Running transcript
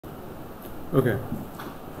Okay.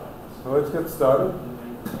 So let's get started.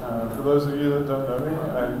 For those of you that don't know me,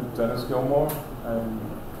 I'm Dennis Gilmore. I'm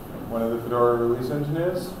one of the Fedora release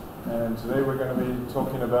engineers, and today we're going to be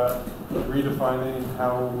talking about redefining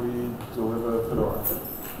how we deliver Fedora.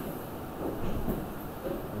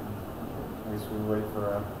 I guess we'll wait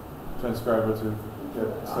for our transcriber to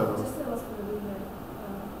get settled.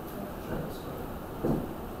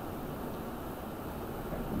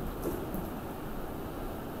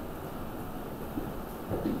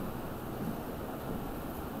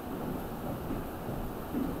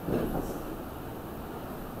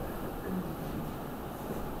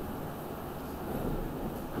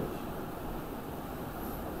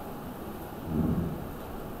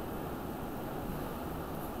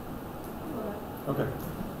 Okay,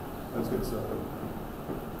 let's get started.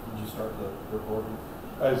 Did you start the recording?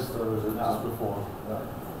 I started it just before,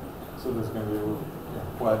 so there's going to be a little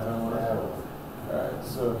flat time on it. Alright,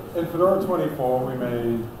 so in Fedora 24 we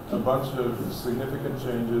made a bunch of significant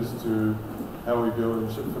changes to how we build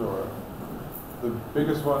and ship Fedora. The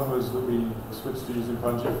biggest one was that we switched to using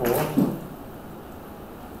Punji 4.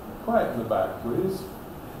 Quiet in the back, please.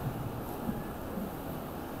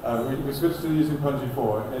 We switched to using Punji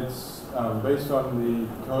 4. It's based on the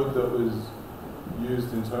code that was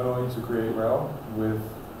used internally to create RHEL with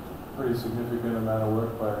pretty significant amount of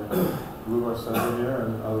work by Lou here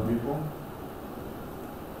and other people.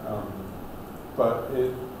 But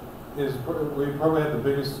it is, we probably had the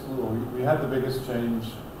biggest, we had the biggest change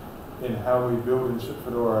in how we build and ship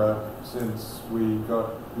Fedora since we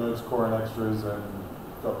got Merge Core and Extras and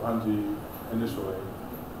got Punji initially.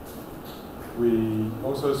 We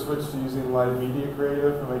also switched to using Live Media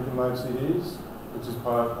Creator for making live CDs, which is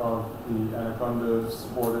part of the Anaconda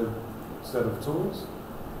supported set of tools,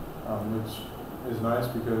 which is nice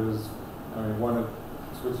because, I mean, one, it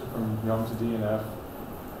switched it from YOM to DNF,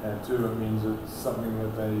 and two, it means it's something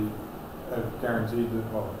that they have guaranteed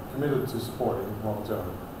that, well, committed to supporting long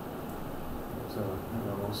term. So,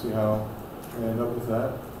 we'll see how we end up with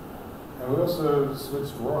that. And we also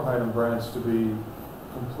switched Rawhide and Branch to be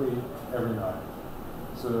complete every night.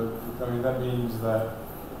 So, I mean, that means that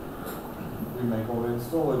we make all the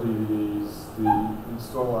installer DVDs, the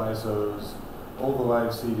install ISOs, all the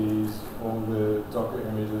live CDs, all the Docker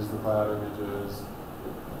images, the cloud images,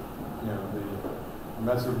 the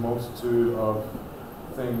massive multitude of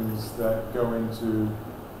things that go into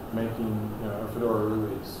making a Fedora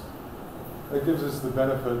release. That gives us the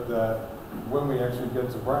benefit that when we actually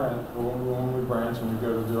get to branch, or when we branch and we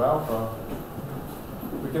go to do alpha,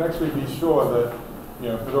 we can actually be sure that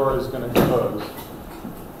Fedora is going to compose.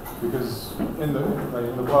 Because in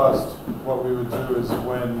the past, what we would do is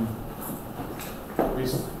when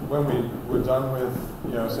we were done with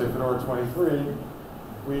say Fedora 23,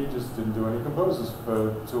 we just didn't do any composes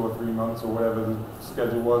for 2 or 3 months or whatever the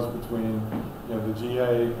schedule was between the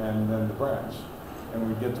GA and then the branch. And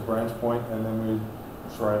we'd get to branch point and then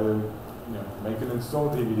we'd try to make an install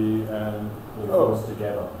DVD and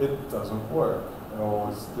together. It doesn't work.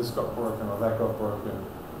 Or this got broken or that got broken.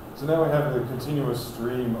 So now we have the continuous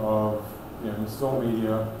stream of install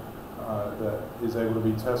media that is able to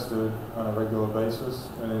be tested on a regular basis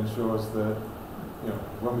and ensures that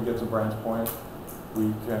when we get to branch point,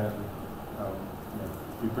 we can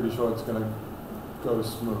be pretty sure it's going to go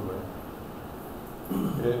smoothly.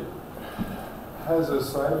 It has a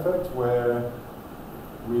side effect where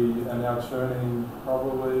we are now churning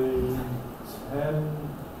probably 10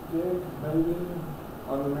 gig, maybe,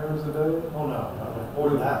 on the mirrors a day. Oh no, more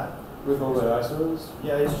than that. With all the ISOs?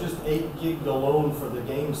 Yeah, it's just 8 gig alone for the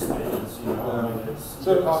game space, I mean, it's,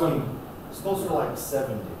 so, you're talking, it's closer to like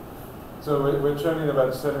 70. So we're churning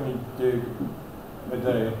about 70 gig a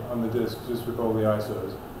day on the disk just with all the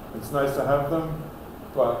ISOs. It's nice to have them,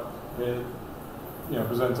 but it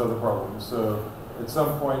presents other problems. So at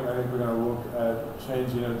some point, I think we're going to look at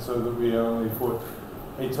changing it so that we only put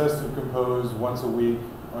a tested compose once a week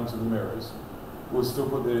onto the mirrors. We'll still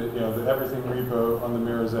put the everything repo on the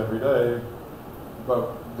mirrors every day,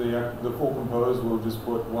 but the full compose we'll just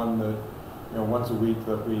put one that once a week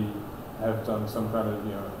that we have done some kind of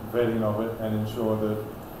vetting of it and ensure that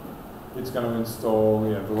it's going to install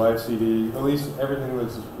the live CD. At least everything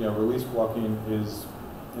that's release blocking is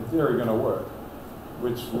in theory going to work,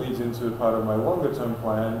 which leads into part of my longer term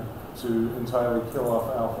plan to entirely kill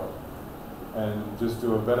off alpha and just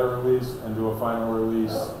do a better release and do a final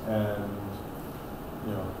release and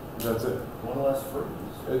that's it. One less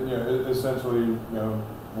freeze. Essentially,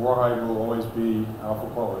 Rawhide will always be alpha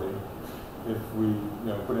quality if we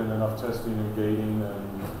put in enough testing and gating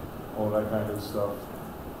and all that kind of stuff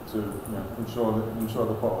to ensure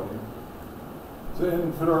the quality. So So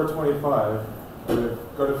in Fedora 25, we've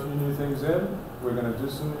got a few new things in, we're going to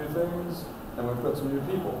do some new things, and we've got some new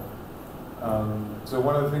people. So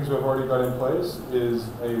one of the things we've already got in place is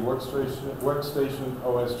a workstation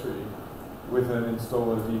OS tree with an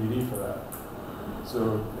installer DVD for that.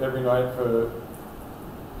 So every night for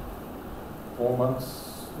 4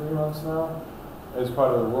 months, 3 months now, as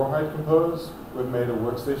part of the Rawhide Compose, we've made a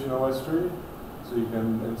workstation OS tree, so you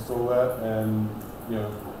can install that, and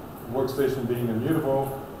workstation being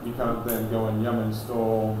immutable, you can't then go and yum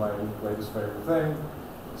install my latest favorite thing.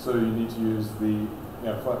 So you need to use the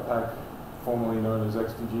Flatpak, formerly known as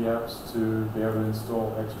XDG apps, to be able to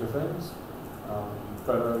install extra things.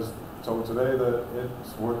 But I was told today that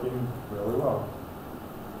it's working really well.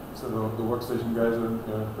 So the workstation guys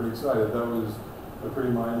are pretty excited. That was a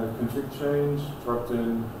pretty minor config change, dropped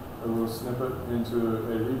in a little snippet into a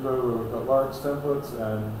repo where we've got Larix templates,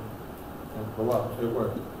 and voila, it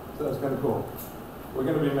worked. So that's kind of cool. We're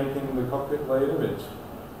going to be making the cockpit layered image.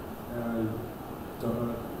 I don't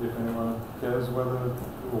know if anyone cares whether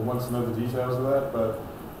or wants to know the details of that, but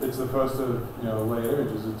it's the first of layered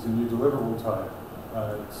images. It's a new deliverable type.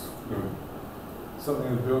 It's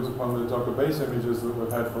something that builds upon the Docker base images that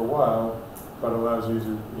we've had for a while, but allows you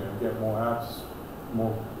to get more apps,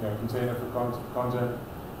 more container for content.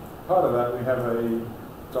 Part of that, we have a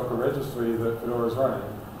Docker registry that Fedora is running.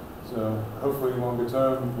 So hopefully longer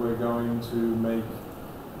term, we're going to make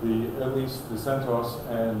at least the CentOS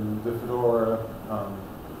and the Fedora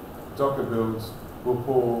Docker builds will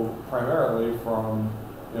pull primarily from,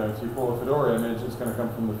 if you pull a Fedora image, it's going to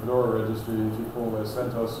come from the Fedora registry. If you pull a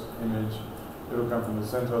CentOS image, it'll come from the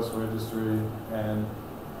CentOS registry, and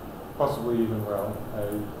possibly even RHEL.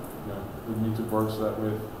 We need to broach that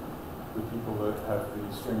with the people that have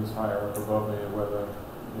the strings higher up above me, and whether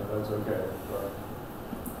that's okay. But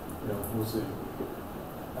we'll see.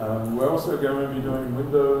 We're also going to be doing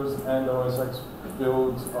Windows and OS X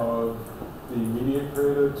builds of the Media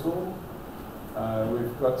Creator tool.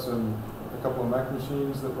 We've got a couple of Mac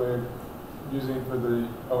machines that we're using for the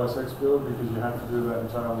OS X build, because you have to do that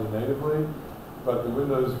entirely natively. But the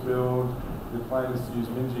Windows build, the plan is to use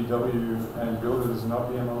MinGW and build it as an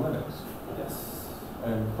RPM on Linux. Yes.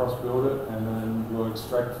 And cross-build it, and then we'll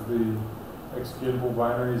extract the executable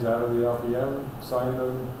binaries out of the RPM, sign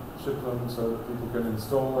them, ship them so that people can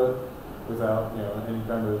install it without any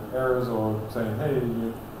kind of errors or saying, hey,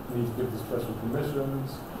 you need to give the special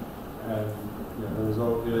permissions. And the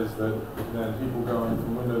result is that then people going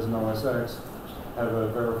from Windows and OS X have a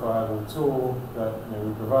verifiable tool that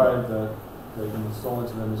we provide that they can install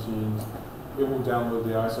into their machines. It will download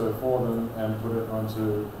the ISO for them and put it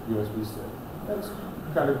onto USB stick. That's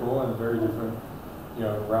kind of cool and a very different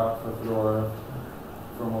route for Fedora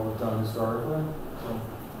from what we've done historically. So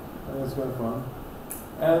I think it's kind of fun.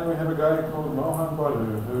 And we have a guy called Mohan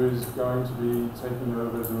Badhu who is going to be taking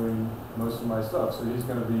over doing most of my stuff. So he's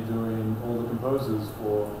going to be doing all the composes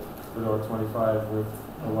for Fedora 25 with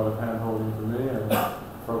a lot of hand-holding from me and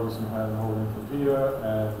probably some hand-holding from Peter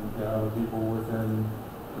and other people within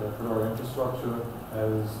the Fedora infrastructure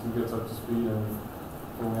as he gets up to speed and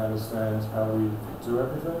fully understands how we do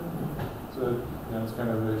everything. So it's kind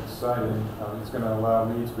of exciting. It's going to allow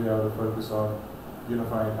me to be able to focus on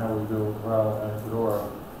unifying how we build RHEL and Fedora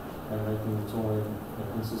and making the tooling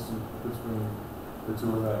consistent between the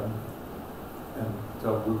two of them, and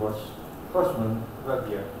tell Blue Freshman what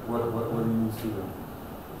he needs to do.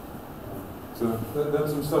 So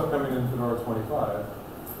that's some stuff coming in Fedora 25.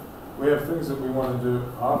 We have things that we want to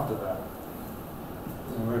do after that.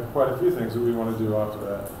 And we have quite a few things that we want to do after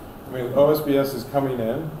that. I mean, OSBS is coming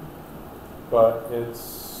in, but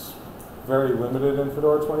it's very limited in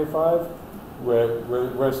Fedora 25.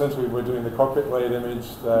 We're essentially doing the cockpit layered image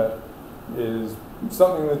that is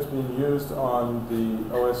something that's been used on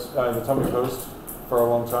the Atomic host for a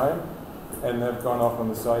long time, and they've gone off on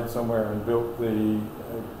the side somewhere and built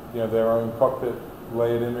their own cockpit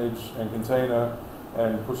layered image and container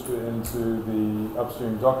and pushed it into the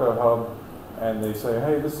upstream Docker hub, and they say,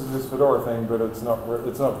 hey, this is this Fedora thing, but it's not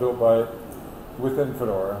built within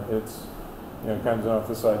Fedora. It's comes off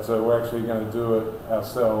the side. So we're actually going to do it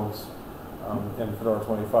ourselves in Fedora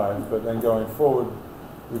 25. But then going forward,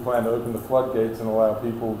 we plan to open the floodgates and allow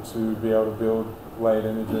people to be able to build layered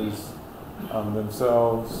images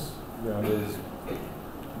themselves. There's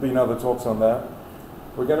been other talks on that.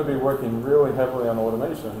 We're going to be working really heavily on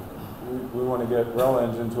automation. We want to get RHEL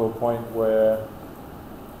Engine to a point where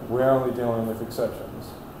we're only dealing with exceptions.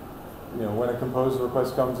 When a compose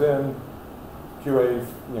request comes in, QA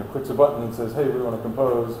clicks a button and says, hey, we want to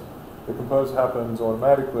compose. The compose happens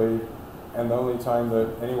automatically, and the only time that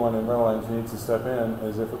anyone in RHEL Engine needs to step in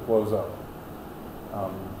is if it blows up.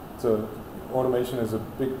 So automation is a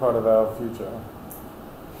big part of our future,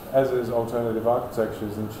 as is alternative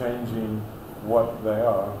architectures and changing what they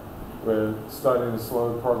are. We're starting to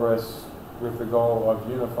slow progress with the goal of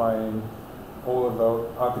unifying all of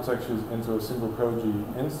the architectures into a single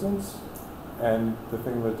Koji instance, and the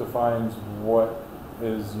thing that defines what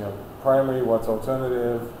is primary, what's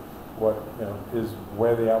alternative, what is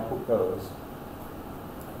where the output goes.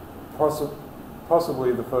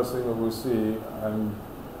 Possibly the first thing that we'll see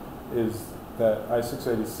is that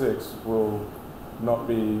i686 will not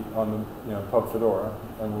be on the pub Fedora,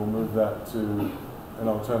 and we'll move that to an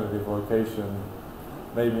alternative location,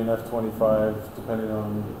 maybe an F25, depending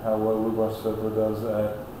on how well Lubosh Server does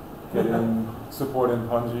at getting support in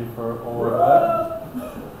Punji for all of that.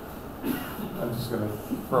 I'm just going to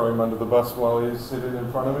throw him under the bus while he's sitting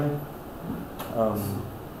in front of me.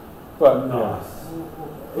 But Nice.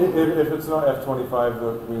 if it's not F25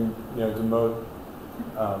 that we demote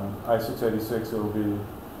i686, it will be.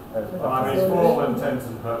 I mean, for all intents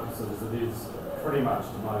and purposes, it is pretty much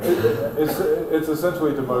demoted. It's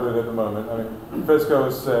essentially demoted at the moment. I mean, FESCO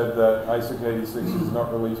has said that i686 is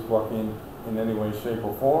not release blocking in any way, shape,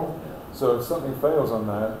 or form. So if something fails on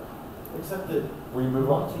that, Except that we move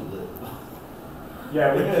on. multi-lit.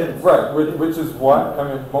 Yeah, we did. Right, which is why,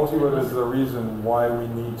 I mean, multi-lit is the reason why we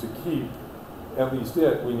need to keep, at least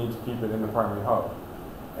we need to keep it in the primary hub.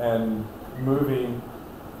 And moving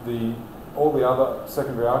all the other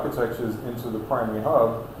secondary architectures into the primary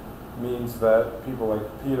hub means that people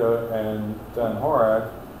like Peter and Dan Horak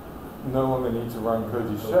no longer need to run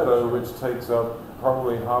Koji Shadow, which takes up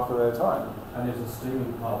probably half of their time. And it's a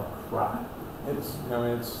steaming pile of crap. It's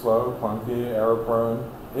slow, clunky, error prone.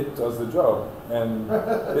 It does the job, and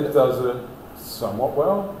it does it somewhat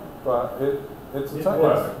well, but it's a time. It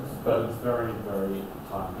works, but it's very, very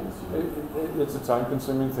time consuming. It's a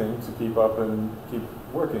time-consuming thing to keep up and keep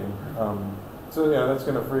working. So that's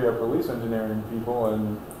going to free up release engineering people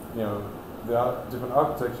and the different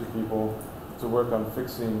architecture people to work on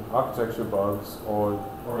fixing architecture bugs or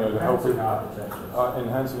to help with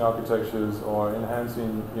enhancing architectures or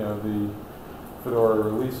enhancing the Fedora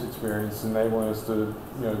release experience, enabling us to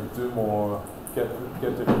do more, get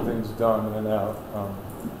different things done and out.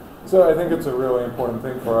 So I think it's a really important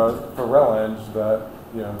thing for us, for RelEng, that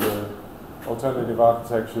the alternative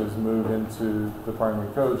architectures move into the primary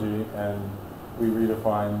Koji and we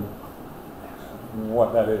redefine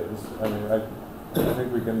what that is. I mean, I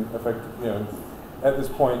think we can affect, at this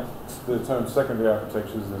point, the term secondary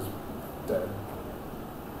architectures is dead.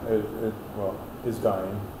 It is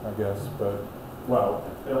dying, I guess, but. Well,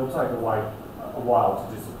 it'll take a while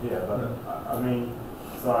to disappear, but I mean,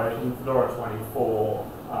 so in Fedora 24,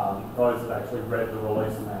 those that actually read the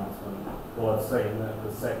release announcement will have seen that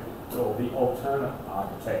the alternate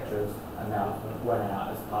architectures announcement went out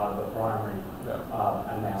as part of the primary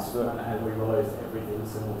announcement, and we released everything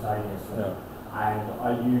simultaneously. Yeah. And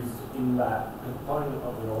I used in that component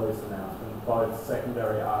of the release announcement both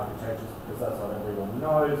secondary architectures, because that's what everyone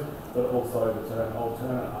knows, but also the term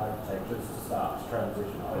alternate architectures to start to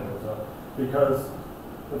transition over to. Because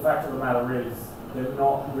the fact of the matter is, they're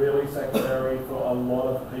not really secondary for a lot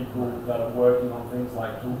of people that are working on things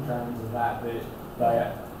like tool chains and that. They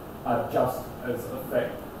are just as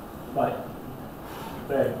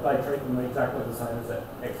they treat them exactly the same as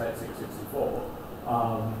x86-64.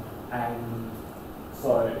 And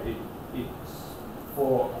so it's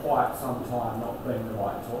for quite some time not been the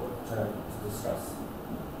right term to discuss.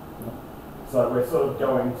 So we're sort of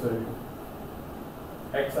going to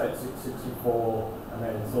x86-64 and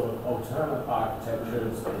then sort of alternate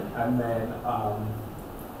architectures, and then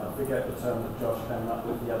I forget the term that Josh came up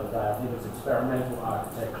with the other day. I think it's experimental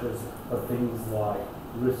architectures for things like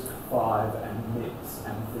RISC-V and MIPS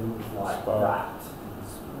and things like that.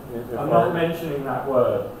 I'm not mentioning that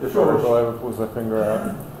word. If I ever pulls my finger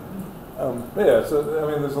out. But yeah, so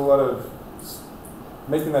I mean, there's a lot of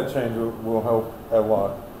making that change will help a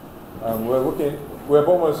lot. We've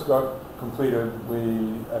almost got completed.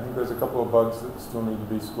 I think there's a couple of bugs that still need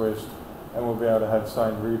to be squished, and we'll be able to have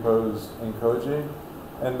signed repos in Koji,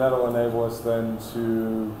 and that'll enable us then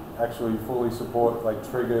to actually fully support like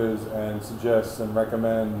triggers and suggests and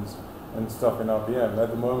recommends and stuff in RPM. At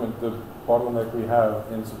the moment, the bottleneck we have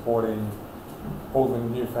in supporting all the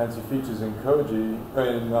new fancy features in Koji,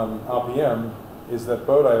 in RPM, is that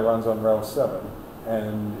Bodai runs on Rel 7,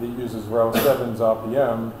 and it uses Rel 7's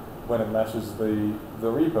RPM when it mashes the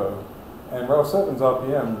repo. And Rel 7's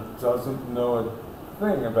RPM doesn't know a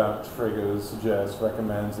thing about triggers, suggests,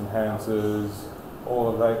 recommends, enhances, all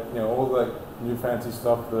of that, all that new fancy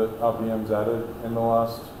stuff that RPM's added in the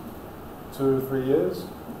last 2 or 3 years.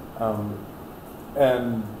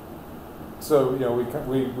 And so, we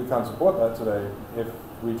can't support that today. If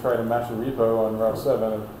we try to match a repo on Route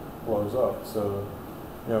 7, it blows up. So,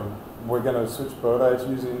 we're going to switch Bodite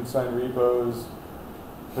using signed repos,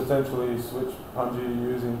 potentially switch Punji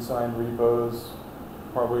using signed repos.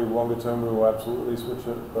 Probably longer term we will absolutely switch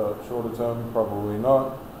it, but shorter term probably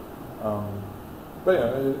not. But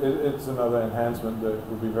it's another enhancement that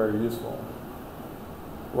would be very useful.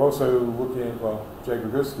 We're also looking at, Jay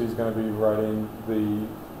Griguski is going to be writing the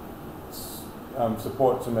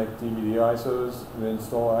support to make DVD ISOs and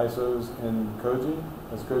install ISOs in Koji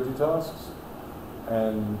as Koji tasks.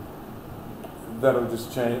 And that'll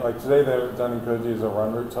just change. Like today they're done in Koji as a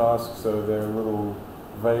run root task, so they're a little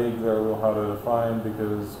vague, they're a little harder to find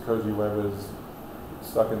because Koji Web is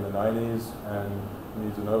stuck in the 90s and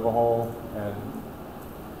needs an overhaul. And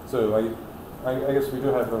so I guess we do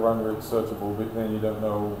have the run root searchable, but then you don't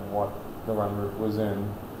know what the run root was in.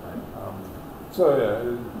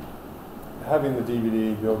 Having the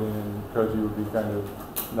DVD building in Koji would be kind of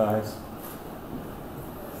nice.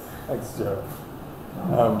 Thanks, Joe.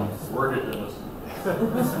 Work it, Dennis.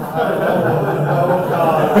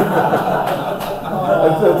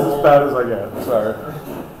 That's as bad as I get. Sorry.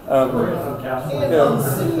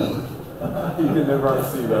 You can never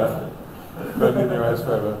unsee that. But in your eyes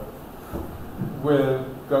forever. We've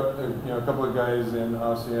got a couple of guys in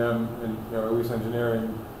RCM and release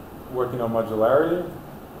engineering working on modularity,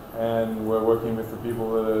 and we're working with the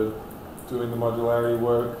people that are doing the modularity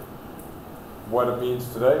work. What it means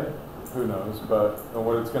today, who knows? But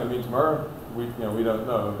what it's going to mean tomorrow, we don't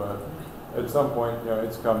know. But at some point,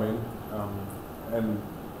 it's coming, and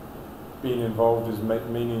being involved is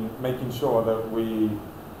making sure that we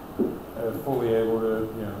are fully able to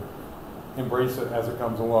embrace it as it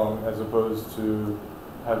comes along, as opposed to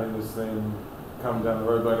having this thing come down the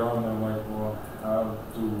road later on. And I'm like, well, how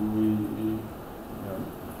do we?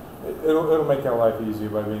 It'll make our life easier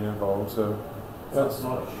by being involved. So it's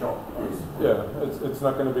not a shock. Yeah, it's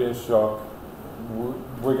not going to be a shock.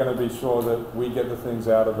 We're going to be sure that we get the things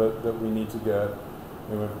out of it that we need to get.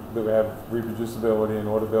 That we have reproducibility and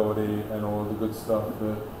auditability and all of the good stuff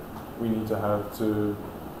that we need to have to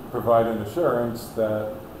provide an assurance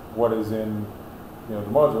that what is in the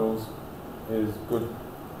modules is good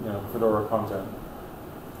Fedora content.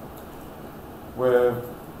 We've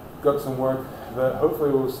got some work that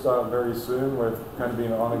hopefully will start very soon. We've kind of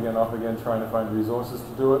been on again, off again, trying to find resources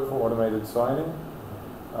to do it for automated signing.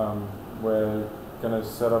 We're going to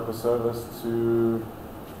set up a service to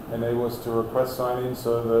enable us to request signing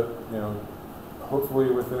so that, hopefully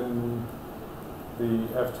within the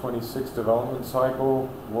F26 development cycle,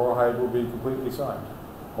 Rawhide will be completely signed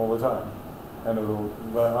all the time. And the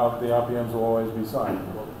RPMs will always be signed.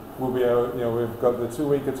 We'll be able, we've got the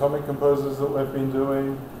 2-week atomic composers that we've been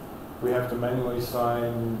doing. We have to manually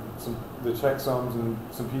sign the checksums and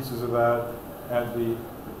some pieces of that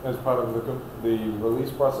as part of the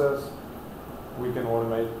release process. We can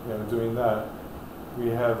automate doing that. We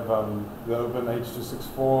have the Open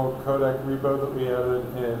H.264 codec repo that we added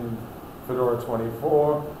in Fedora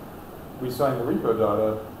 24. We sign the repo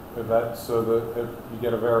data of that so that you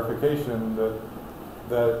get a verification that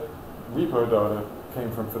that repo data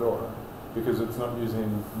came from Fedora, because it's not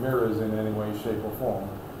using mirrors in any way, shape, or form.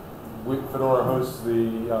 Fedora hosts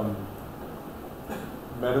the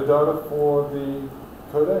metadata for the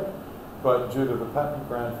codec, but due to the patent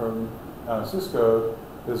grant from Cisco,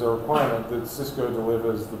 there's a requirement that Cisco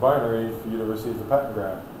delivers the binary for you to receive the patent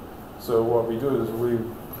grant. So what we do is we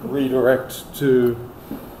redirect to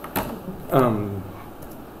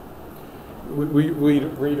we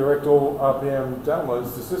redirect all RPM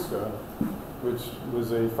downloads to Cisco, which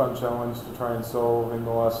was a fun challenge to try and solve in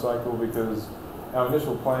the last cycle, because our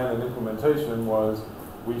initial plan and implementation was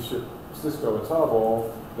we ship Cisco a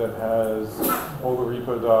tarball that has all the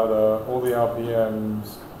repo data, all the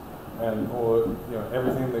RPMs, and all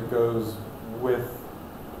everything that goes with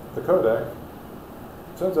the codec.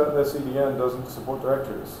 Turns out their CDN doesn't support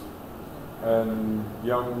directories, and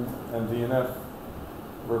Young and DNF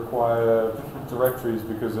require directories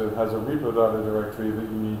because it has a repo data directory that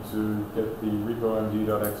you need to get the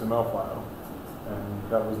repomd.xml file,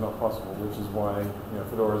 and that was not possible, which is why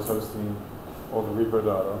Fedora is hosting all the repo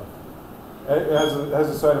data. It has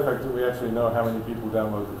a side effect that we actually know how many people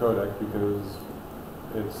download the codec because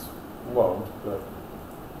it's logged, but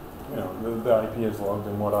the IP is logged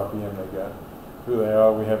and what RPM they get. Who they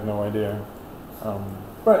are, we have no idea.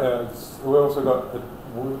 But we also got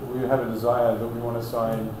we have a desire that we want to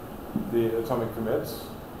sign the atomic commits,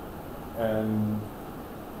 and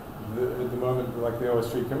at the moment, like the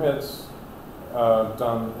OS3 commits,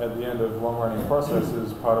 done at the end of long-running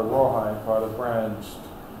processes, part of rawhide, part of branched,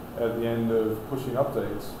 at the end of pushing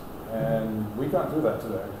updates. And we can't do that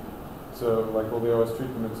today. So like all the OS tree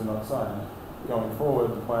commits are not signed. Going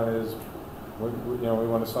forward, the plan is, we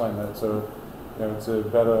want to sign that. So, it's a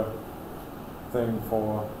better thing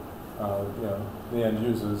for, the end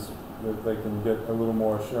users, that they can get a little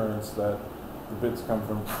more assurance that the bits come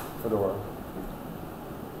from Fedora.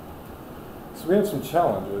 So we have some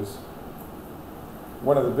challenges.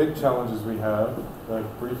 One of the big challenges we have, that I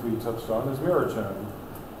briefly touched on, is mirror churn.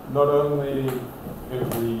 Not only in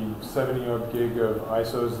the 70-odd gig of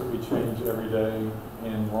ISOs that we change every day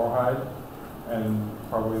in rawhide, and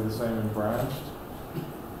probably the same in branched,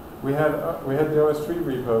 we had the OS tree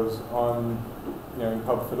repos on, in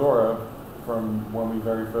pub Fedora from when we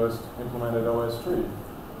very first implemented OS tree.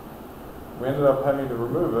 We ended up having to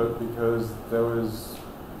remove it because there was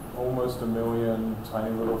almost 1 million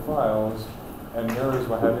tiny little files, and mirrors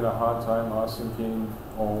were having a hard time syncing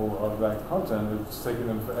all of that content. It's taking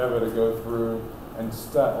them forever to go through and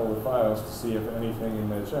stat all the files to see if anything in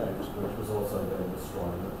there changed. Which was also then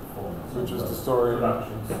destroying the performance. Which was destroying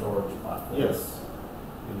production storage platforms. Yes.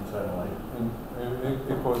 Internally. And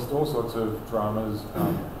it caused all sorts of dramas.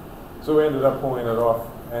 So we ended up pulling it off,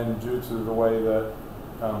 and due to the way that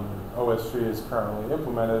OS tree is currently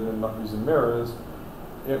implemented and not using mirrors,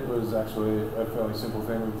 it was actually a fairly simple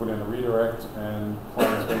thing. We put in a redirect, and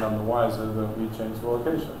clients were none the wiser that we changed the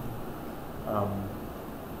location.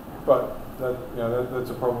 But that's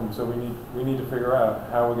a problem. So we need to figure out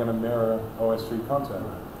how we're going to mirror OS tree content.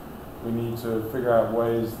 We need to figure out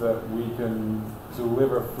ways that we can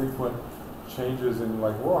deliver frequent changes in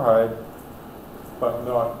like rawhide, but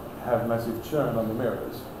not have massive churn on the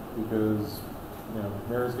mirrors, because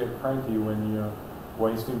mirrors get cranky when you're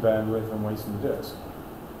wasting bandwidth and wasting disk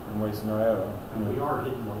and wasting IO. And we are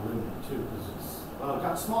hitting the limit too, because it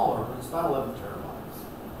got smaller, but it's about 11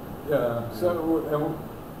 terabytes. Yeah. So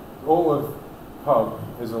all of pub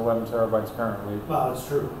is 11 terabytes currently. Well, it's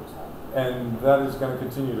true. And that is going to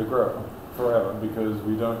continue to grow forever, because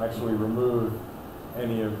we don't actually remove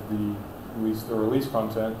any of the release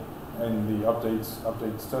content, and the updates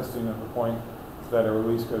testing at the point that a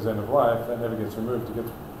release goes end of life, that never gets removed. It gets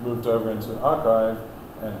moved over into archive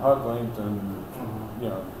and hard linked, and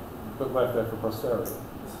but left there for posterity.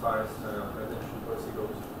 As far as retention policy goes,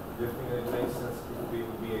 do you think that it makes sense if we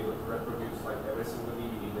would be able to reproduce like every single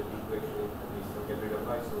DVD that people actually at least get rid of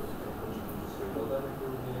ISOs, and could you just rebuild that if you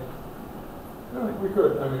would need it? I think we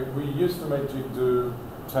could. I mean, we used to make jig do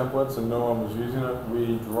templates and no one was using it.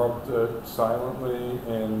 We dropped it silently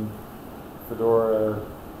in Fedora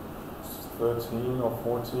 13 or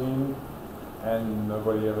 14, and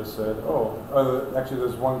nobody ever said, actually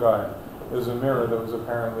there's one guy. There's a mirror that was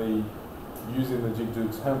apparently using the jig do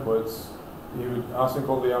templates. He would async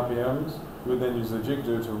all the RPMs. He would then use the jig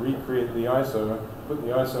do to recreate the ISO, put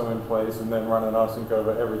the ISO in place, and then run an async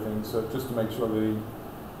over everything, so just to make sure that he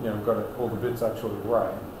got all the bits actually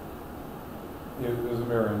right. There's a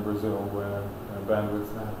mirror in Brazil where bandwidth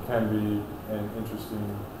can be an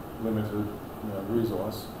interesting, limited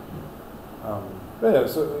resource. But yeah,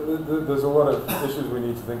 so there's a lot of issues we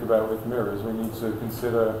need to think about with mirrors. We need to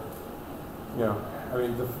consider,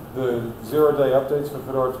 the 0-day updates for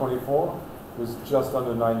Fedora 24 was just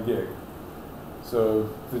under 9 gig. So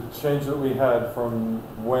the change that we had from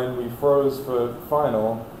when we froze for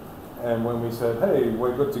final and when we said, hey,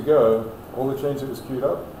 we're good to go, all the change that was queued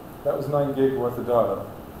up, that was 9 gig worth of data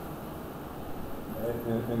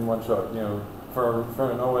in one shot.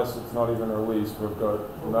 For an OS that's not even released, we've got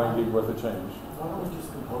 9 gig worth of change. Why don't we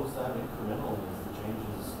just compose that incrementally as the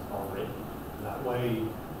changes are written? That way,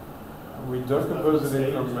 we don't compose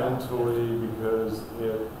it incrementally because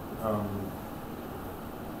it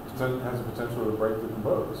has a potential to break the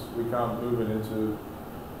compose. We can't move it into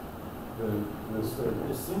the state.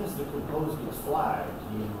 as soon as the compose gets flagged,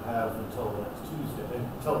 you have until next Tuesday,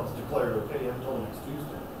 until it's declared okay, you have until next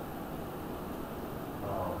Tuesday.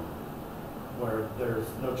 Where there's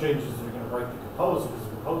no changes that are going to break the compose, because the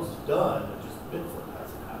compose is done, it just bitflip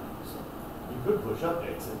hasn't happened. So you could push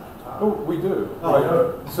updates in that time. Oh, we do.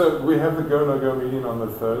 Oh, so we have the go no go meeting on the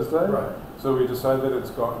Thursday. Right. So we decide that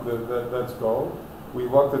it's got that's gold. We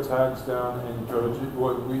lock the tags down in Goji.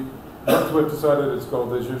 Once we've decided it's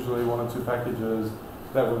gold, there's usually 1 or 2 packages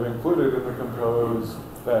that we've included in the compose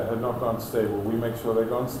that had not gone stable. We make sure they've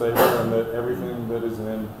gone stable, and that everything that is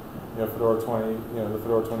in Fedora 20, the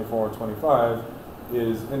Fedora 24 or 25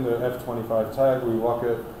 is in the F25 tag. We lock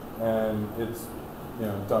it, and it's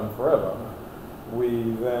done forever.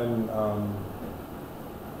 We then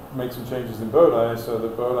make some changes in Bodhi, so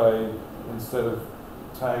that Bodhi, instead of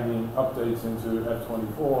tagging updates into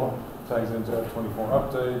F24, tags into F24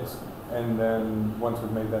 updates, and then once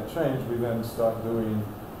we've made that change, we then start doing,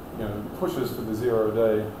 you know, pushes to the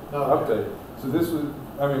 0-day update. So this was,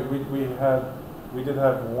 I mean, we did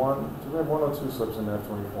have one, did we have 1 or 2 slips in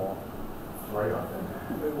F24? Right, I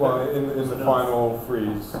think. Well, in the final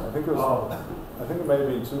freeze, I think it was. I think it may have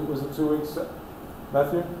been 2. Was it 2 weeks,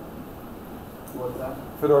 Matthew? What's that?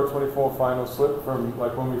 Fedora 24 final slip from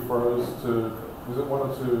like when we froze to, was it 1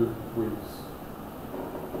 or 2 weeks?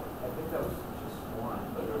 I think that was just one,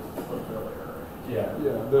 but there was a slip earlier. Yeah.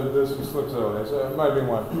 Yeah, there's some slips earlier, so it might have been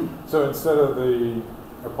 1. So instead of the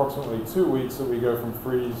approximately 2 weeks that we go from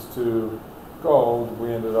freeze to gold,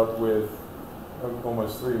 we ended up with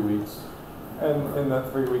almost 3 weeks. And in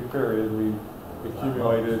that 3-week period, we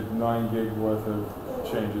accumulated 9 gig worth of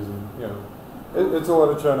changes, and you know, it's a lot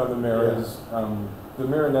of churn on the mirrors. The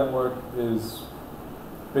mirror network is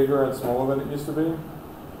bigger and smaller than it used to be.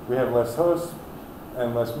 We have less hosts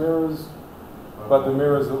and less mirrors, but the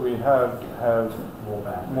mirrors that we have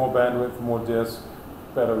more bandwidth, more disk,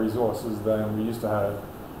 better resources than we used to have.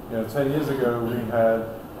 You know, 10 years ago, we had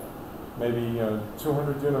maybe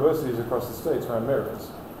 200 universities across the states run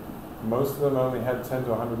mirrors. Most of them only had 10 to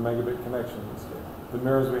 100 megabit connections. The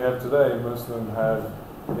mirrors we have today, most of them have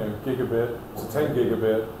gigabit to 10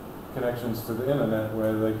 gigabit connections to the internet,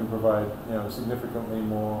 where they can provide significantly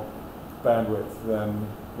more bandwidth than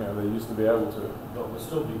they used to be able to. But it would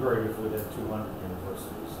still be great if we had 200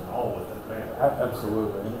 universities and all with that bandwidth.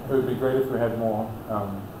 Absolutely, it would be great if we had more.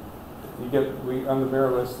 On the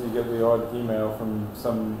mirror list, you get the odd email from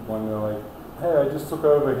someone. They're like, "Hey, I just took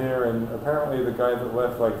over here, and apparently the guy that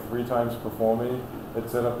left like 3 times before me had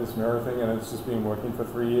set up this mirror thing, and it's just been working for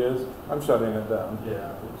 3 years. I'm shutting it down."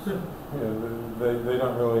 Yeah. They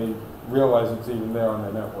don't really realize it's even there on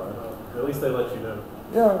their network. At least they let you know.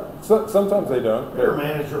 Yeah, sometimes they don't. Mirror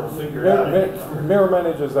manager will figure it out. Mirror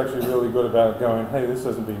manager is actually really good about going, "Hey, this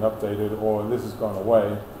hasn't been updated," or "This has gone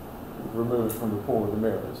away." Remove it from the pool of the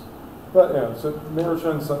mirrors. But so mirror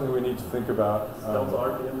churn is something we need to think about. Delta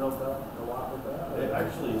RPM helps out a lot with that. It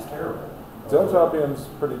actually is terrible. Delta RPM is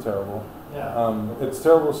pretty terrible. Yeah. It's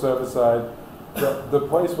terrible server side. The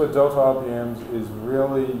place where Delta RPMs is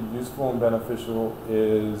really useful and beneficial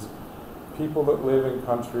is people that live in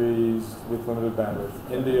countries with limited bandwidth.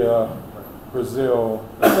 India, Brazil,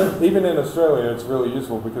 even in Australia, it's really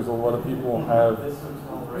useful because a lot of people have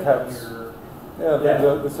caps. Yeah,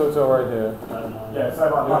 this hotel right here. Yeah, so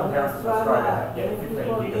like my parents in Australia get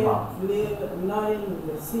 15 gig a month. Live not in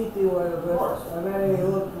the city where there's a very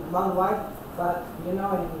good bandwidth, but in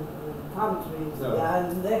countries,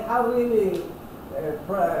 and they have really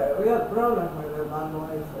real problems with the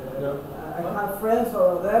bandwidth. I have friends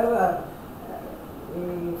over there that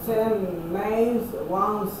send mails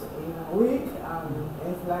once in a week, and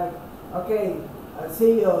it's like, okay, I'll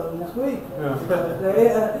see you next week.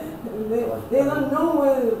 Yeah. They don't know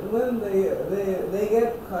when they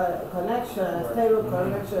get connection, a stable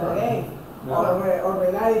connection again, or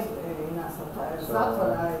organized in a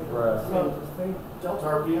satellite. Right. Delta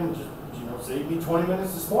RPM just saved me 20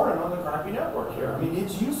 minutes this morning on the crappy network here. I mean,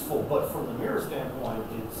 it's useful, but from the mirror standpoint,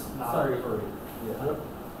 it's not Sorry. very. Yeah.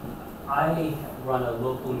 I run a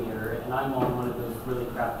local mirror, and I'm on one of those really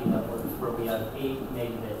crappy networks where we have 8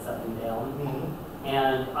 megabits up and down.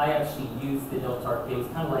 And I actually use the Delta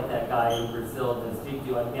RPMs, kind of like that guy in Brazil does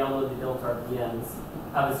JigDo. I download the Delta RPMs,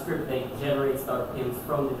 have a script that generates the RPMs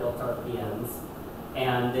from the Delta RPMs,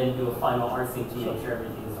 and then do a final rsync to make sure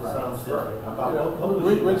everything's right. Sounds So-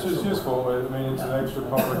 great. Which is useful. I mean, it's an extra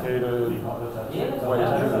complicated Yeah, way to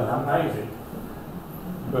do it. Amazing.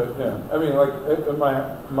 But yeah, I mean, like at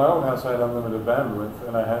my own house, I had unlimited bandwidth,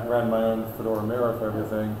 and I ran my own Fedora mirror for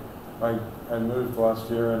everything. I moved last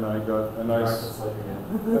year, and I got a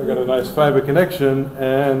nice fiber connection,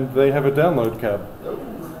 and they have a download cap.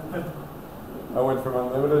 I went from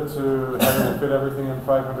unlimited to having to fit everything in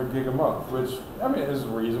 500 gig a month, which I mean is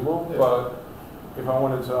reasonable. Yeah. But if I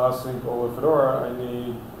wanted to rsync all of Fedora, I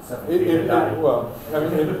need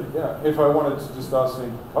if I wanted to just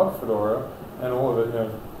rsync Pub Fedora and all of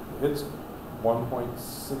it, it's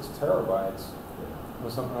 1.6 terabytes or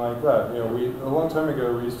something like that. A long time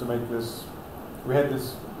ago we used to make this. We had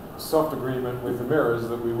this soft agreement with the mirrors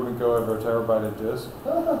that we wouldn't go over a terabyte of disk.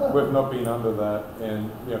 We've not been under that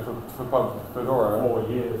for Pub Fedora. 4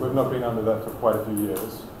 years. We've not been under that for quite a few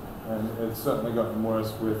years, and it's certainly gotten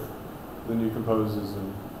worse with the new composers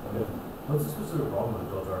and. What's the specific problem with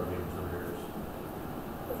Delta RPM for mirrors?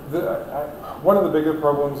 One of the bigger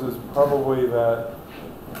problems is probably that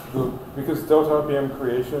because Delta RPM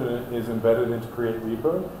creation is embedded into Create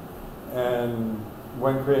repo, and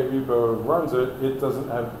when create repo runs it, it doesn't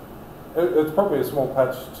have, it's probably a small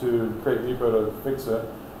patch to create repo to fix it,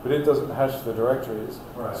 but it doesn't hash the directories.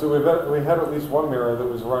 Right. So we had at least one mirror that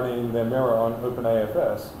was running their mirror on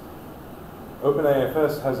OpenAFS.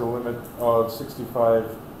 OpenAFS has a limit of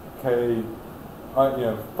 65K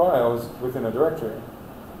files within a directory.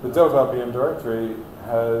 The Delta RPM directory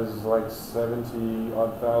has like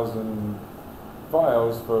 70,000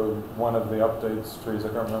 files for one of the updates trees. I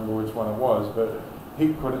can't remember which one it was, but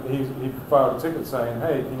he filed a ticket saying,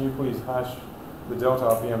 hey, can you please hash the Delta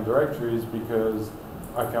RPM directories because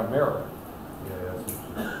I can't mirror it. Yeah,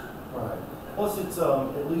 Right. Plus, it's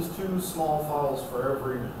at least 2 small files for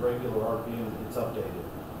every regular RPM that's updated.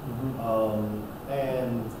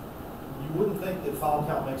 And you wouldn't think that file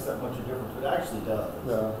count makes that much of a difference, but it actually does.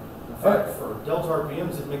 Yeah. In fact, for Delta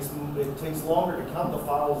RPMs, it takes longer to count the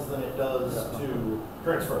files than it does to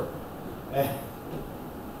transfer.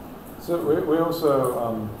 So we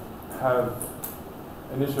also have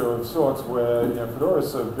an issue of sorts where Fedora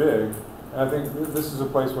is so big, and I think this is a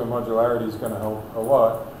place where modularity is going to help a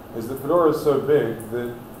lot, is that Fedora is so big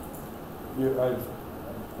that I've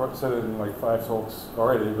said it in like 5 talks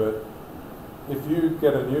already, but if you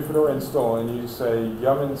get a new Fedora install and you say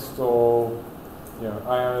yum install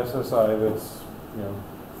IISSI that's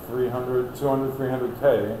 300, 200,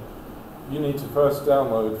 300K, you need to first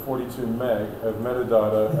download 42 meg of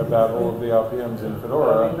metadata about all of the RPMs in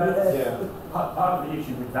Fedora. Part of the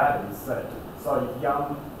issue with that is that,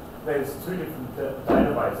 there's 2 different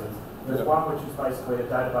databases. There's one which is basically a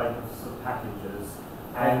database of packages,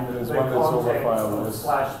 and there's the one that's all the contents file of lists.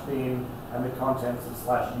 /bin and the contents of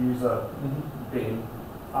 /user bin.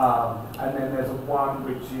 And then there's one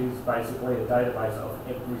which is basically a database of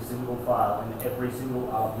every single file and every single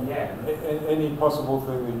RPM. Any possible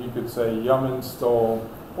thing that you could say yum install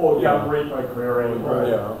Or yum repo query.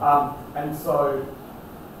 And so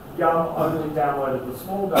yum only downloaded the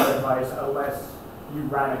small database unless you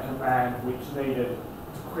ran a command which needed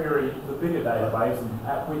to query the bigger database,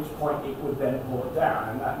 at which point it would then pull it down,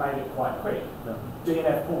 and that made it quite quick.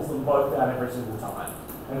 DNF pulls them both down every single time.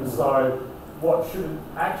 And so what should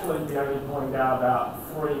actually be only pulling down about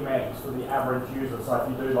 3 megs for the average user. So if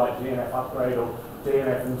you do like DNF upgrade or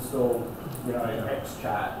DNF install,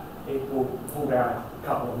 xchat, it will pull down a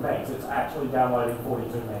couple of megs. It's actually downloading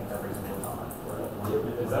 42 megs every single time.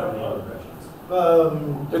 Is that any other questions?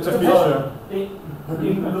 It's a feature.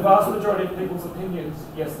 In the vast majority of people's opinions,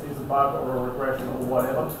 yes, it is a bug or a regression or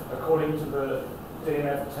whatever. According to the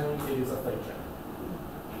DNF team, it is a feature.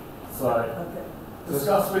 So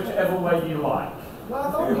discuss whichever way you like. Well,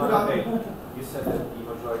 I thought you said that the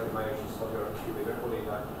modularity might actually solve your issue with recording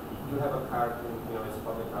that. You have a card, it's a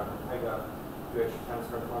public card, Pega, to actually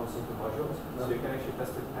transfer forms into modules. So you can actually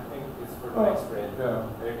test it. I think it's for the next sprint. And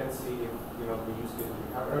you can see if the use case will be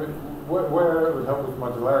covered. Where it would help with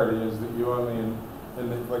modularity is that you only,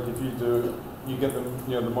 like if you get the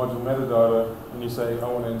module metadata and you say I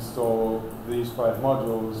want to install these 5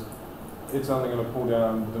 modules, it's only going to pull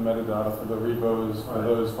down the metadata for the repos for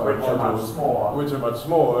those 5 modules, which are much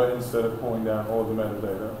smaller, instead of pulling down all the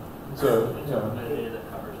metadata. So metadata that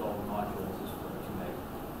covers all the modules is 42 meg.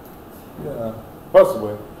 yeah,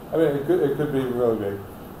 possibly. I mean, it could be really big.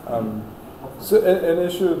 So an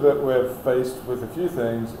issue that we're faced with a few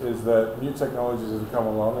things is that new technologies have come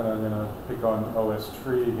along, and I'm going to pick on OS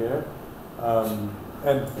tree here,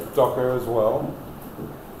 and Docker as well.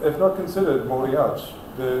 If not considered multi-arch,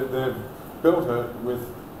 they've built it with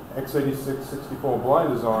x86 64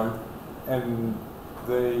 blinders on, and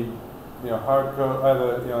they hard code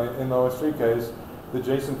either in the OS tree case, the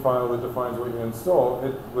JSON file that defines what you install,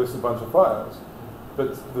 it lists a bunch of files.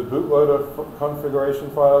 But the bootloader configuration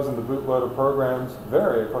files and the bootloader programs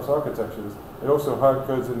vary across architectures. It also hard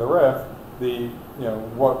codes in the ref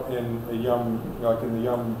what in a yum, like in the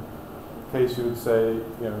yum case you would say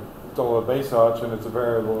 $base arch, and it's a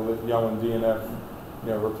variable that yum and DNF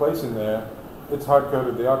replace in there. It's hard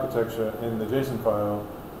coded the architecture in the JSON file,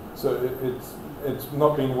 so it's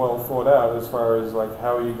not being well thought out as far as like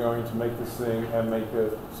how are you going to make this thing and make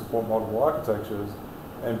it support multiple architectures.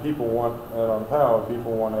 And people want it on Power,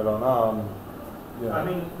 people want it on ARM. I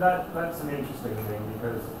mean, that's an interesting thing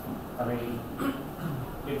because, I mean,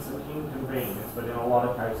 it's an inconvenience, but in a lot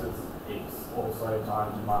of cases, it's also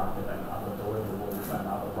time to market and other deliverables and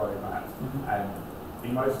other roadmaps. And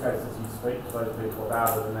in most cases, you speak to those people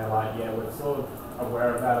about it and they're like, yeah, we're sort of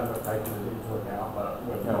aware of that and we're taking it into account, but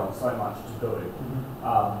we've got so much to do.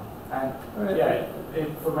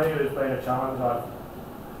 For me, it's been a challenge.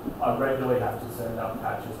 I regularly have to send up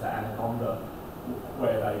patches to Anaconda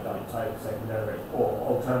where they don't take secondary or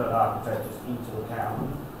alternate architectures into account.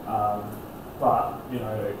 but you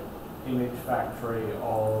know, image factory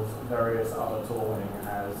of various other tooling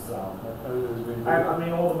has, and I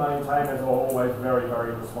mean all the maintainers are always very,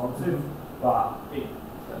 very responsive, but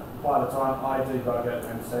by the time I debug it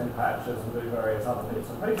and send patches and do various other bits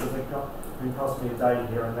and pieces, it can cost me a day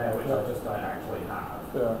here and there, which I just don't actually have.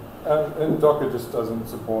 Yeah, and Docker just doesn't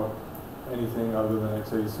support anything other than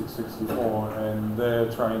x86-64, and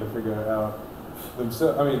they're trying to figure it out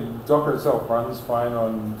themselves. I mean, Docker itself runs fine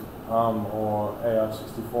on ARM or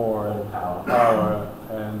AR64 and Power,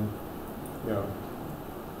 and you know,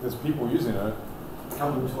 there's people using it.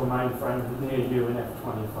 Coming to a mainframe near you in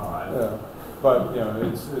F25. Yeah, but you know,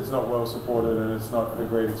 it's not well supported and it's not a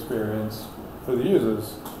great experience for the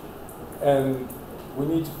users. And we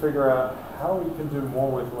need to figure out how we can do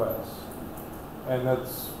more with less. And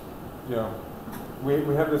that's, you know,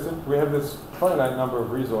 we have this finite number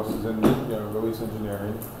of resources in release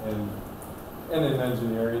engineering and in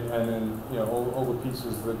engineering and in all the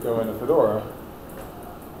pieces that go into Fedora.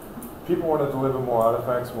 People want to deliver more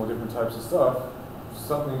artifacts, more different types of stuff.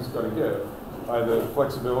 Something's got to give. Either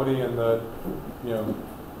flexibility in that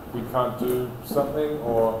we can't do something,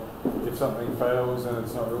 or if something fails and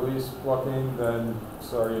it's not release blocking, then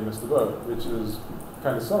sorry, you missed the boat, which is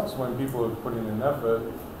kind of sucks when people are putting in effort,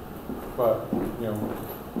 but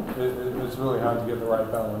it's really hard to get the right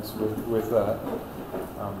balance with that.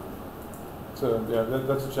 So yeah,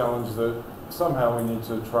 that's a challenge that somehow we need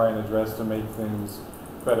to try and address to make things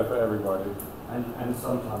better for everybody. And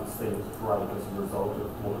sometimes things break as a result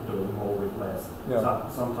of doing more with less. Yeah.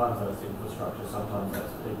 Sometimes that's infrastructure, sometimes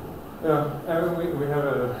that's people. Yeah, and we have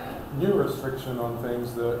a new restriction on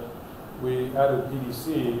things that we added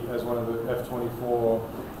PDC as one of the F24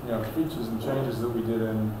 features and changes that we did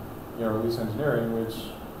in release engineering, which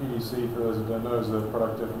PDC, for those who don't know, is the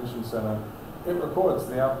Product Definition Center. It records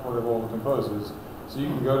the output of all the composers. So you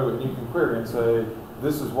can go to it and you can query and say,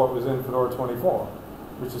 this is what was in Fedora 24,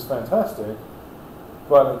 which is fantastic.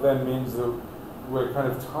 But it then means that we're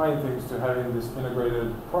kind of tying things to having this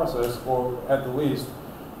integrated process, or at the least,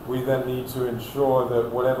 we then need to ensure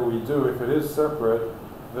that whatever we do, if it is separate,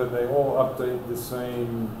 that they all update the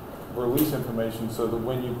same release information, so that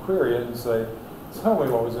when you query it and say, tell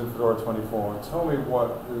me what was in Fedora 24, tell me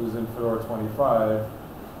what was in Fedora 25,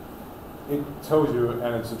 it tells you,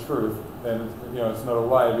 and it's the truth, and it's not a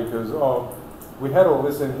lie, because we had all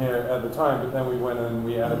this in here at the time, but then we went and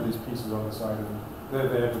we added these pieces on the side, and they're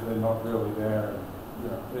there, but they're not really there.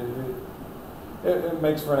 And, it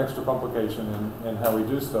makes for an extra complication in how we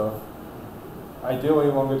do stuff. Ideally,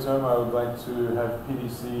 longer term, I would like to have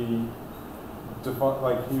PDC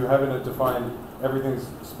like you having it defined. Everything's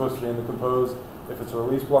supposed to be in the compose, if it's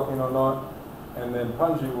release blocking or not, and then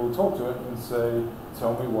Punji will talk to it and say,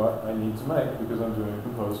 tell me what I need to make because I'm doing a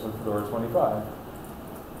compose for Fedora 25.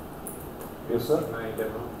 Yes, sir? My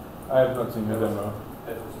demo. I have not seen your demo.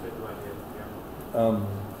 That was a bit my idea, yeah.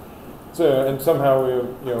 So, and somehow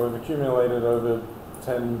we've accumulated over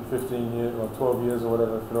 10, 15 years, or 12 years or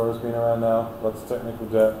whatever Fedora's been around now, lots of technical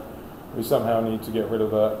debt. We somehow need to get rid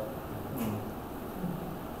of that.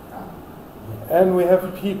 And we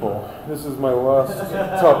have people. This is my last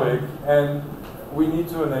topic. And we need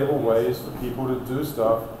to enable ways for people to do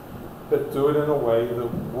stuff, but do it in a way that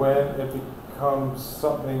when it becomes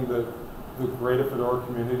something that the greater Fedora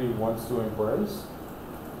community wants to embrace,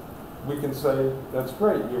 we can say, that's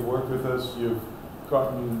great, you've worked with us, you've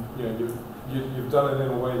gotten, you've done it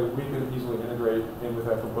in a way that we can easily integrate in with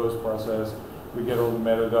our compose process. We get all the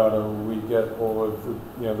metadata, we get all of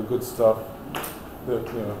the, the good stuff that,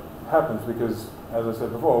 happens, because, as I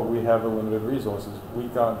said before, we have a limited resources. We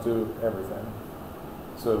can't do everything.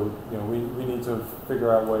 So, we need to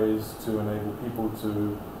figure out ways to enable people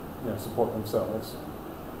to, support themselves,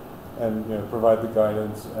 and provide the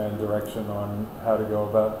guidance and direction on how to go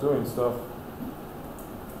about doing stuff.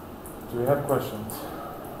 Do we have questions?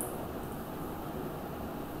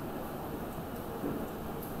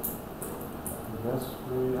 Yes,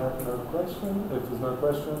 we have no question. If there's no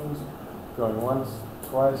questions, going once,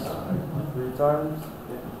 twice, 3 times.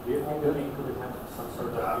 Do you think that we could have some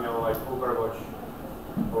sort of, like Overwatch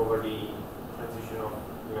over the transition of,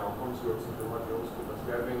 homes groups into modules? Because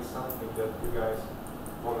we are doing something that you guys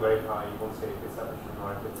won't verify, you won't say if it's sufficient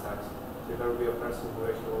or if it's X. So there will be a person who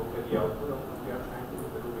actually will look at the output of what we are trying to do,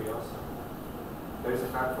 that will be awesome. There is a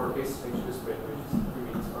hack for this stage to sprint, which is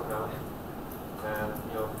 3 weeks from now. And,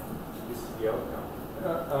 this is the outcome.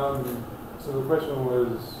 So the question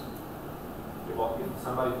was, if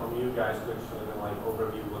somebody from you guys could actually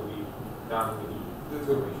overview what we've done with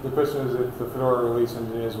the question is if the Fedora release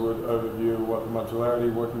engineers would overview what the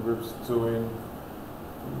modularity working group's doing.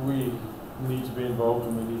 We need to be involved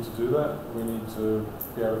and we need to do that. We need to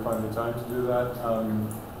be able to find the time to do that.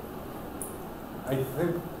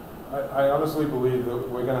 I honestly believe that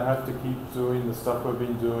we're going to have to keep doing the stuff we've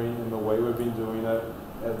been doing in the way we've been doing it,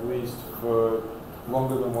 at least for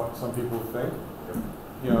longer than what some people think.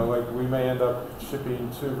 You know, like we may end up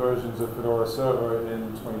shipping 2 versions of Fedora Server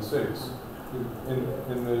in 26.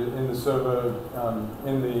 In the server,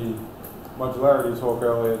 in the modularity talk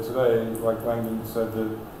earlier today, like Langdon said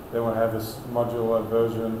that they want to have this modular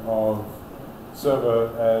version of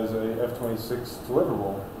server as a F26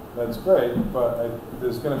 deliverable. That's great, but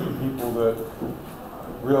there's going to be people that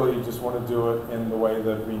really just want to do it in the way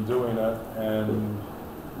they've been doing it, and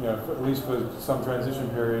you know, at least for some transition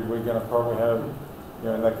period, we're going to probably have, you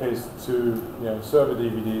know, in that case, 2, you know, server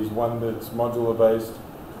DVDs, one that's modular based,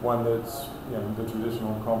 one that's, you know, the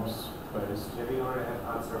traditional comps based. Yeah, we already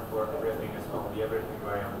have answer for everything as well. The everything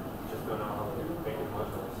variant, just don't know how to make it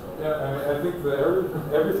modular. So. Yeah, I think that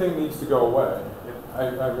everything needs to go away. Yep.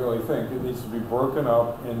 I really think it needs to be broken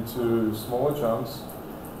up into smaller chunks,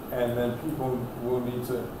 and then people will need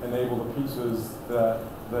to enable the pieces that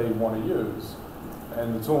they want to use.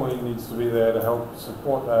 And the tooling needs to be there to help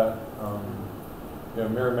support that. You know,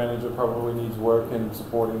 Mirror Manager probably needs work in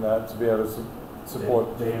supporting that to be able to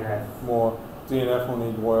support DNF. more. DNF will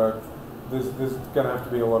need work. There's going to have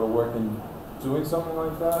to be a lot of work in doing something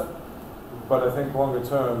like that. But I think longer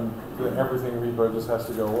term, the everything repo just has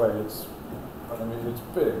to go away. It's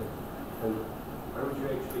big. Why would you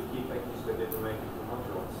actually keep packages that didn't make it to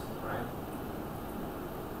modules, right?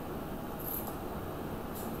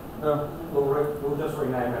 No. We'll just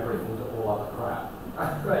rename everything to all other crap.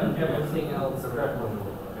 Right, everything else.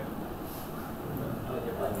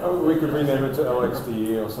 Oh, we could rename it to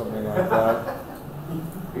LXDE or something like that.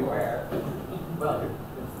 Beware. Well,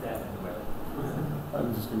 it's that anyway.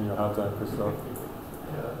 I'm just giving you a hard time, Christoph.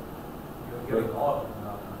 You're getting all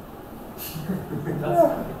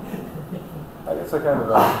I guess I kind of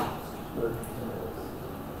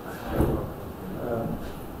am.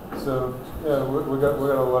 So yeah, we got a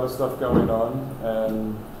lot of stuff going on,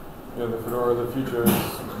 and you know, the Fedora of the future is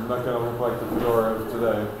not going to look like the Fedora of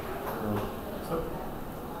today. So,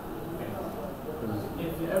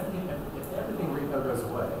 if everything repo goes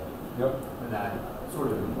away, Yep. then that sort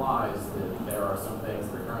of implies that there are some things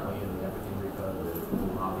that are currently in the everything repo that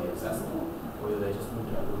will not be accessible, or do they just move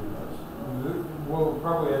to other repos? We'll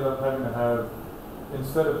probably end up having to have,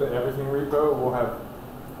 instead of the everything repo, we'll have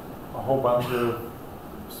a whole bunch of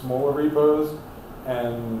smaller repos,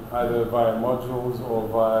 and either via modules or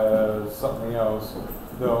via something else,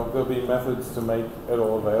 there'll be methods to make it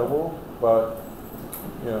all available. But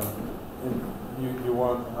you know, you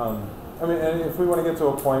want. I mean, and if we want to get to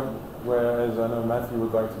a point where, as I know Matthew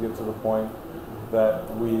would like to get to the point,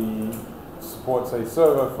 that we support, say,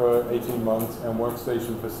 server for 18 months and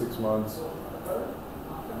workstation for 6 months,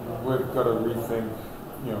 we've got to rethink,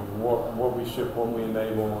 you know, what we ship, what we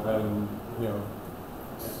enable, and you know.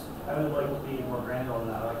 I would like to be more granular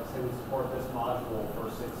than that. Like I say, we support this module for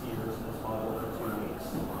 6 years and this module for 2 weeks,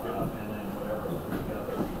 and then whatever we get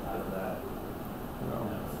out of that. You know.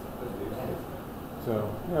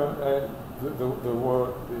 So you know, the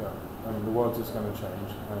world, yeah, I mean, the world's just going to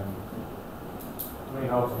change, and. I mean,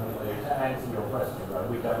 ultimately, to answer your question, right,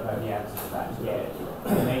 we don't know the answer to that yet.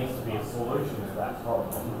 There needs to be a solution to that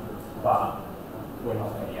problem, but we're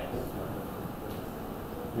not there yet.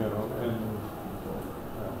 You know, and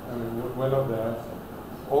I mean, we're not there.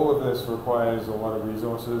 All of this requires a lot of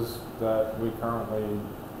resources that we currently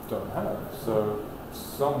don't have. So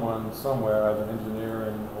someone, somewhere, either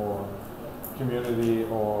engineering or community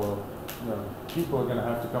or people are going to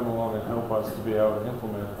have to come along and help us to be able to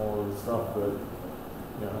implement all of the stuff that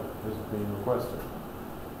is being requested.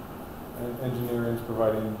 And engineering is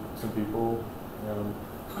providing some people.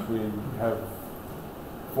 We have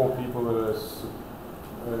 4 people that are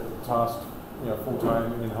tasked, full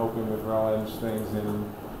time in helping with RAL-Eng things in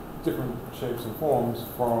different shapes and forms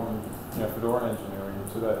from Fedora engineering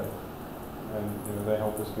today, and they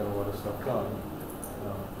help us get a lot of stuff done.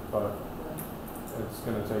 But it's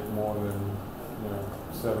going to take more than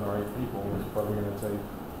 7 or 8 people. It's probably going to take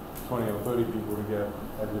 20 or 30 people to get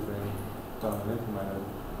everything done and implemented.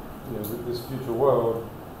 This future world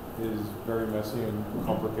is very messy and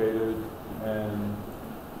complicated, and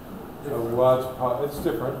a large part, it's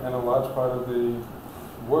different, and a large part of the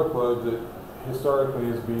workload that historically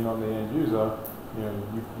has been on the end user,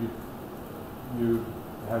 you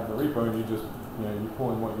have the repo and you just, you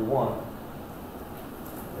pull in what you want.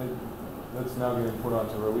 That's now getting put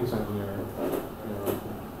onto release engineering.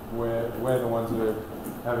 We're the ones that are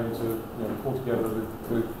having to pull together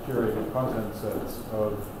the curated content sets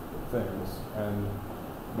of things and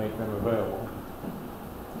make them available.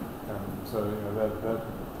 So that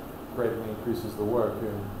greatly increases the work.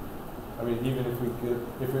 And I mean, even if we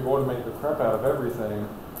automate the crap out of everything,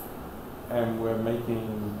 and we're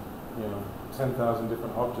making 10,000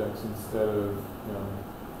 different objects instead of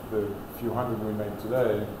the few hundred we make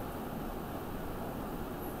today,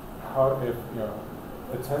 how if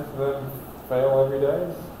a tenth of them fail every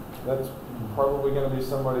day? That's probably going to be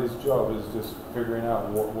somebody's job, is just figuring out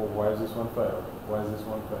why does this one fail? Why does this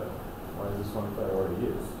one fail? Why does this one fail? It already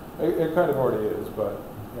is. It kind of already is, but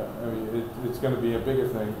I mean, it's going to be a bigger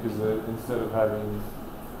thing because instead of having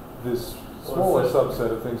this smaller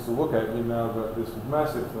subset of things to look at, you now got this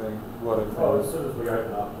massive thing. What it well, as soon as we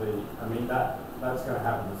open up that's going to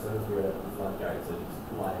happen as soon as we open the floodgates and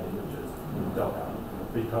layered images in Docker,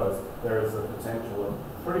 because there is a potential of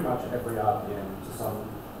pretty much every RPM to some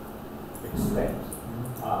extent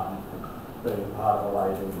being part of a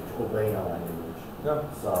layered image or being a layered image. Yeah.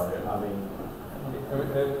 So, I mean,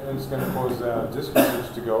 and it's going to cause our disk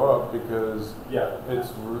usage to go up because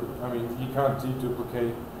I mean, you can't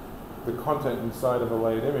deduplicate the content inside of a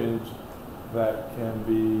layered image. That can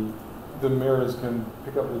be, the mirrors can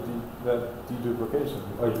pick up that deduplication.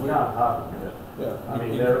 Like you can't harden it. Yeah. I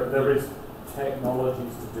mean, there is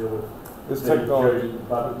technologies to deal with. It's technology,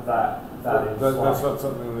 but that's not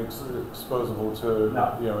something that's exposable to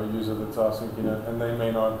a user that's async, and they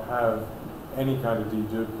may not have any kind of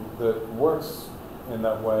dedupe that works in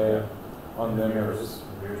that way on their mirrors.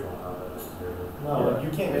 No, you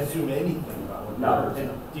can't assume anything about what No, they're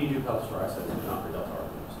and dedupe helps for assets, not for delta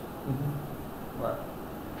arguments. Right.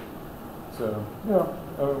 So,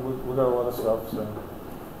 we got a lot of stuff, so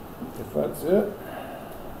if that's it.